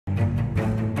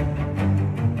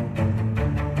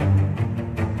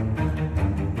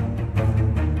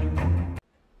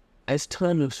as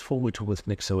time moves forward with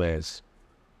nixos,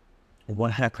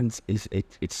 what happens is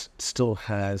it still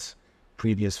has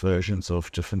previous versions of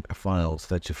different files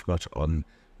that you've got on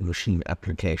the machine,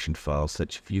 application files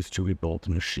that you've used to rebuild the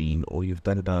machine, or you've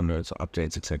done downloads,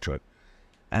 updates, etc.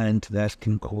 And that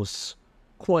can cause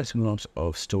quite a lot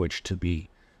of storage to be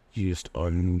used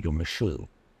on your machine.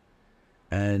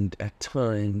 And at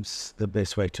times, the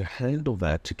best way to handle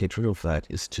that, to get rid of that,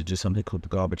 is to do something called the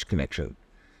garbage collection.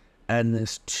 And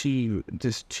there's two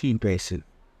basic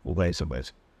ways of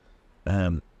it.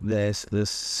 There's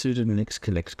this sudo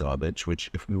nix-collect-garbage, which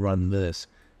if we run this,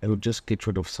 it will just get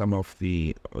rid of some of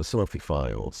the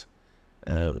files,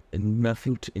 and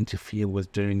nothing to interfere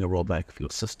with doing a rollback of your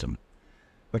system.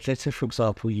 But let's say, for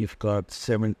example, you've got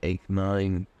 7, 8,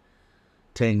 9,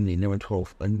 10, 11,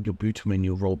 12, and your boot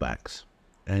menu rollbacks,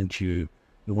 and you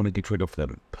want to get rid of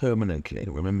them permanently.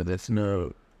 Remember, there's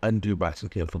no undo button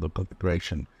here for the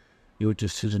configuration. You would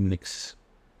just sudo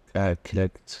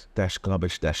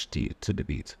nix-collect-garbage-d to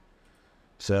delete.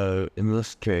 So in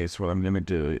this case, what I'm going to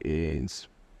do is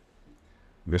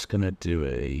I'm just going to do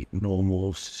a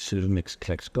normal sudo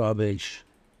nix-collect-garbage.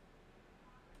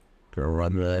 Going to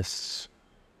run this.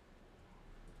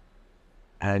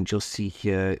 And you'll see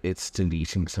here it's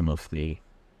deleting some of the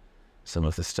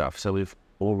stuff. So we've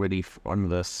already run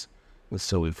this,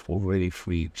 so we've already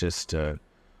freed just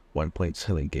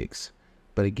 1.7 gigs.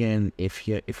 But again, if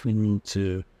we need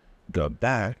to go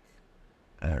back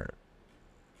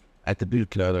at the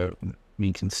bootloader,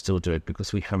 we can still do it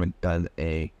because we haven't done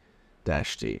a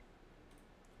 -d.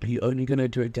 You're only going to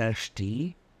do a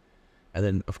 -d, and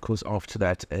then of course after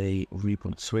that a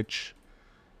reboot switch.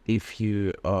 If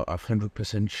you are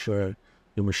 100% sure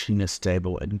your machine is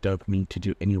stable and you don't need to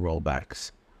do any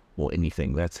rollbacks or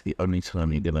anything, that's the only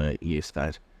time you're going to use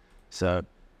that. So,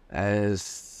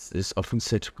 as is often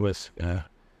said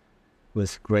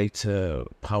with great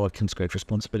power comes great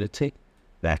responsibility,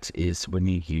 that is when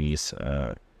you use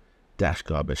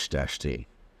 -garbage-d.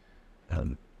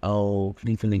 I'll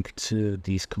leave a link to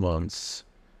these commands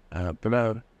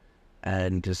below,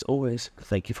 and as always,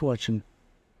 thank you for watching.